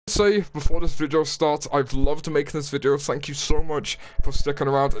say before this video starts, I've loved making this video. Thank you so much for sticking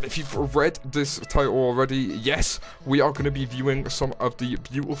around. And if you've read this title already, yes, we are going to be viewing some of the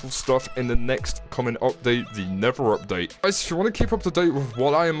beautiful stuff in the next coming update, the Nether update. Guys, if you want to keep up to date with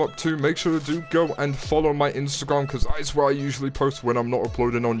what I am up to, make sure to do go and follow my Instagram, because that is where I usually post when I'm not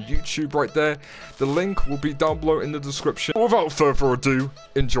uploading on YouTube right there. The link will be down below in the description. Without further ado,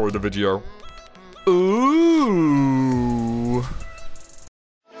 enjoy the video. Ooh.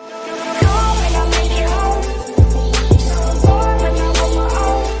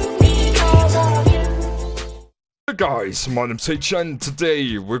 Hey guys, my name's H and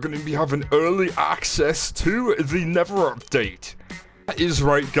today we're going to be having early access to the Nether update. That is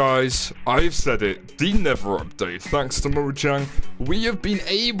right guys, I've said it, the Nether update. Thanks to Mojang, we have been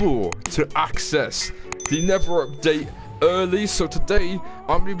able to access the Nether update early, so today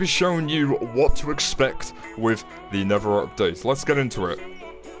I'm going to be showing you what to expect with the Nether update. Let's get into it.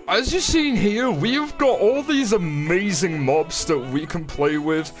 As you've seen here, we've got all these amazing mobs that we can play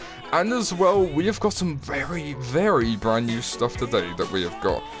with, and as well, we have got some very brand new stuff today that we have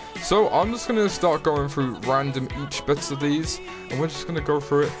got. So I'm just going to start going through random each bits of these, and we're just going to go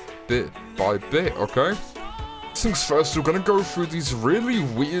through it bit by bit, okay? First things first, we're going to go through these really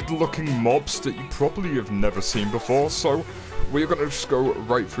weird looking mobs that you probably have never seen before, so we're going to just go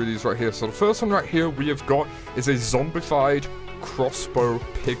right through these right here. So the first one right here we have got is a zombified crossbow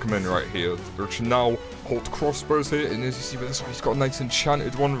pigman right here, which now hold crossbows here, and as you see with this one, he's got a nice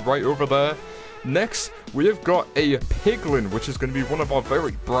enchanted one right over there. Next, we have got a piglin, which is going to be one of our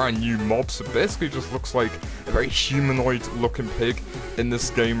very brand new mobs. It basically just looks like a very humanoid looking pig in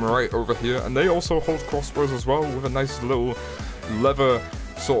this game right over here. And they also hold crossbows as well, with a nice little leather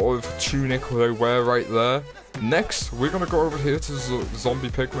sort of tunic they wear right there. Next, we're going to go over here to the zombie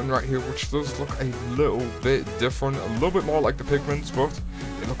pigman right here, which does look a little bit different. A little bit more like the pigmans, but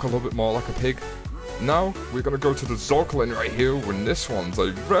they look a little bit more like a pig. Now, we're going to go to the zoglin right here, when this one's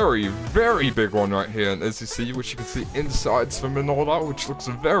a very big one right here. And as you see, which you can see insides from and all that, which looks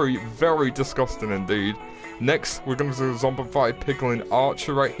very disgusting indeed. Next, we're going to do the zombified piglin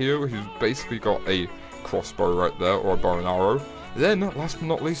archer right here, who's basically got a crossbow right there, or a bow and arrow. Then, last but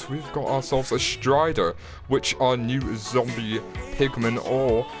not least, we've got ourselves a strider, which our new zombie pigman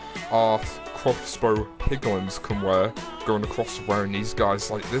or our crossbow piglins can wear, going across wearing these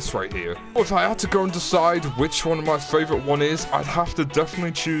guys like this right here. If I had to go and decide which one of my favourite one is, I'd have to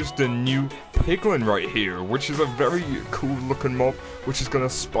definitely choose the new piglin right here, which is a very cool looking mob, which is going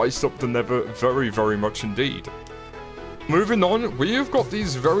to spice up the Nether very much indeed. Moving on, we have got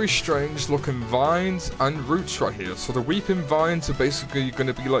these very strange looking vines and roots right here. So the weeping vines are basically going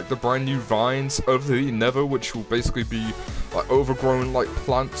to be like the brand new vines of the Nether, which will basically be like overgrown like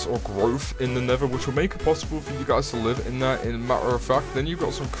plants or growth in the Nether, which will make it possible for you guys to live in that, in a matter of fact. Then you've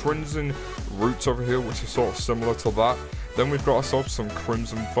got some crimson roots over here, which is sort of similar to that. Then we've got ourselves some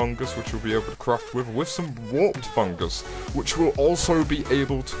crimson fungus, which we'll be able to craft with some warped fungus, which we'll also be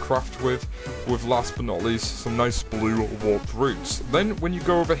able to craft with last but not least, some nice blue warped roots. Then when you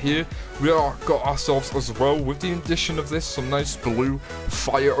go over here, we got ourselves as well, with the addition of this, some nice blue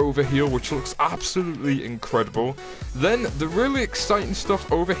fire over here, which looks absolutely incredible. Then the really exciting stuff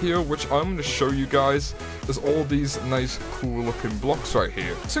over here, which I'm going to show you guys, is all these nice cool looking blocks right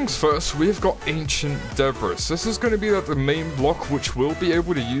here. First things first, we've got ancient debris. This is going to be like the main block, which we'll be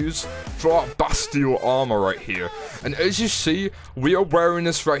able to use for our bastille armor right here. And as you see, we are wearing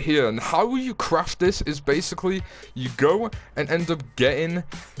this right here, and how you craft this is basically you go and end up getting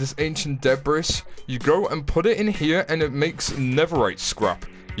this ancient debris, you go and put it in here, and it makes netherite scrap.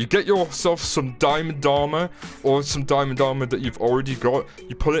 You get yourself some diamond armor, or some diamond armor that you've already got,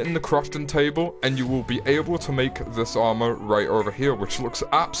 you put it in the crafting table, and you will be able to make this armor right over here, which looks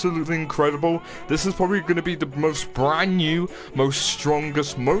absolutely incredible. This is probably going to be the most brand new, most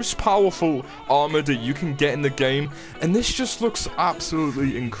strongest, most powerful armor that you can get in the game, and this just looks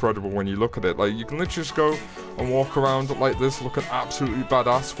absolutely incredible when you look at it. Like, you can literally just go and walk around like this, looking absolutely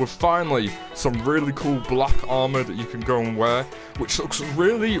badass, with finally some really cool black armor that you can go and wear, which looks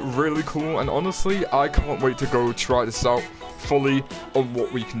really cool. And honestly, I can't wait to go try this out fully on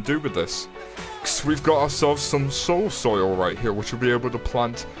what we can do with this. Next, we've got ourselves some soul soil right here, which we'll be able to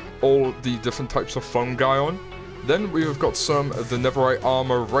plant all the different types of fungi on. Then we've got some of the netherite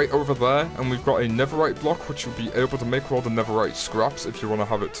armor right over there, and we've got a netherite block, which will be able to make all the netherite scraps if you want to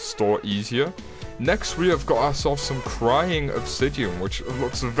have it to store easier. Next, we have got ourselves some crying obsidian, which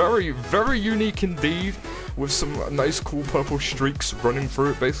looks very unique indeed, with some nice cool purple streaks running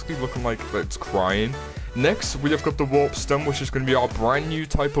through it, basically looking like it's crying. Next, we have got the warp stone, which is going to be our brand new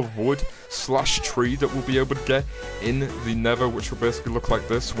type of wood slash tree that we'll be able to get in the Nether, which will basically look like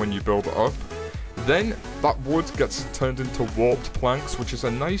this when you build it up. Then that wood gets turned into warped planks, which is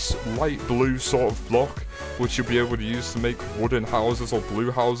a nice light blue sort of block, which you'll be able to use to make wooden houses or blue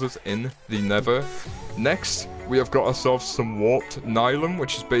houses in the Nether. Next, we have got ourselves some warped nylon,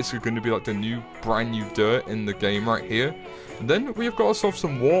 which is basically going to be like the new brand new dirt in the game right here. And then we have got ourselves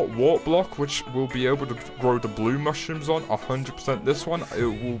some warp block, which we'll be able to grow the blue mushrooms on, 100% this one. It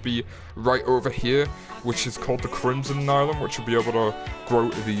will be right over here, which is called the crimson nylon, which will be able to grow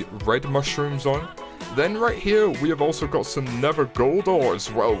the red mushrooms on. Then right here, we have also got some nether gold ore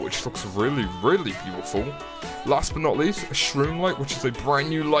as well, which looks really, really beautiful. Last but not least, a shroom light, which is a brand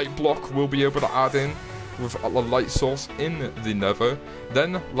new light block we'll be able to add in with a light source in the Nether.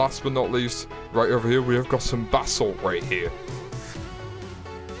 Then, last but not least, right over here, we have got some basalt right here.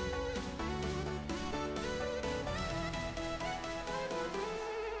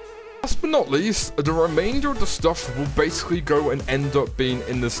 Last but not least, the remainder of the stuff will basically go and end up being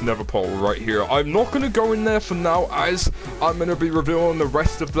in this nether portal right here. I'm not going to go in there for now, as I'm going to be revealing the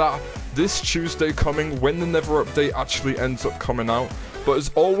rest of that this Tuesday coming, when the Nether update actually ends up coming out. But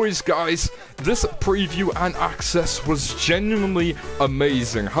as always, guys, this preview and access was genuinely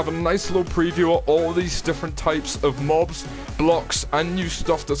amazing. Having a nice little preview of all these different types of mobs, blocks, and new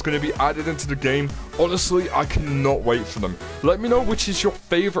stuff that's going to be added into the game. Honestly, I cannot wait for them. Let me know which is your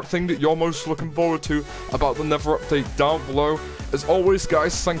favorite thing that you're most looking forward to about the Nether update down below. As always,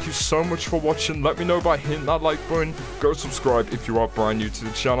 guys, thank you so much for watching. Let me know by hitting that like button. Go subscribe if you are brand new to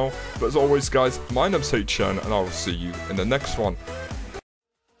the channel. But as always, guys, my name's Ps4, and I will see you in the next one.